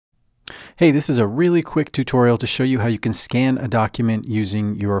Hey, this is a really quick tutorial to show you how you can scan a document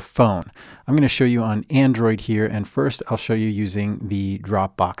using your phone. I'm going to show you on Android here, and first I'll show you using the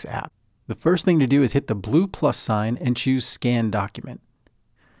Dropbox app. The first thing to do is hit the blue plus sign and choose Scan Document.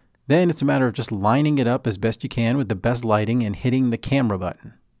 Then it's a matter of just lining it up as best you can with the best lighting and hitting the camera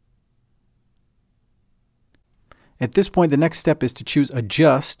button. At this point, the next step is to choose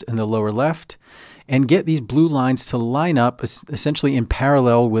Adjust in the lower left and get these blue lines to line up essentially in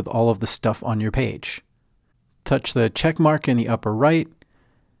parallel with all of the stuff on your page. Touch the check mark in the upper right,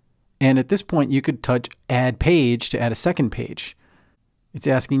 and at this point you could touch Add Page to add a second page. It's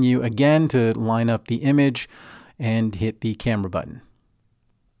asking you again to line up the image and hit the camera button.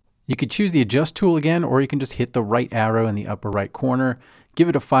 You could choose the Adjust tool again, or you can just hit the right arrow in the upper right corner, give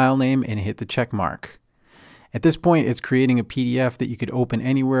it a file name, and hit the check mark. At this point, it's creating a PDF that you could open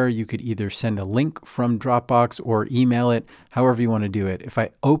anywhere. You could either send a link from Dropbox or email it, however you want to do it. If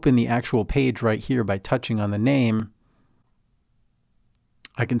I open the actual page right here by touching on the name,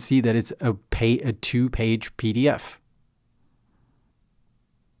 I can see that it's a two-page PDF.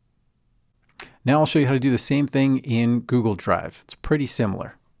 Now I'll show you how to do the same thing in Google Drive. It's pretty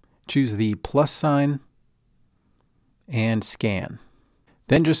similar. Choose the plus sign and scan.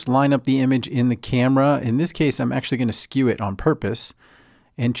 Then just line up the image in the camera. In this case, I'm actually going to skew it on purpose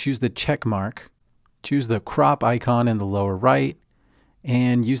and choose the check mark. Choose the crop icon in the lower right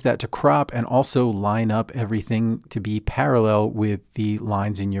and use that to crop and also line up everything to be parallel with the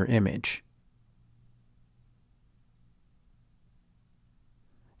lines in your image.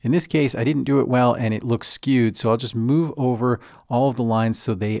 In this case, I didn't do it well and it looks skewed, so I'll just move over all of the lines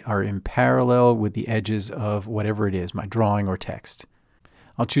so they are in parallel with the edges of whatever it is, my drawing or text.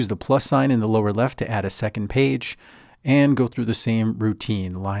 I'll choose the plus sign in the lower left to add a second page and go through the same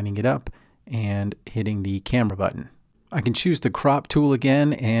routine, lining it up and hitting the camera button. I can choose the crop tool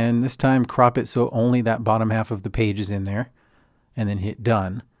again, and this time crop it so only that bottom half of the page is in there, and then hit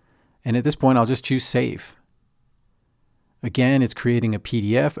done. And at this point, I'll just choose save. Again, it's creating a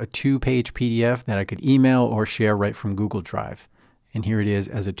PDF, a two-page PDF that I could email or share right from Google Drive. And here it is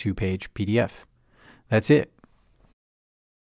as a two-page PDF. That's it.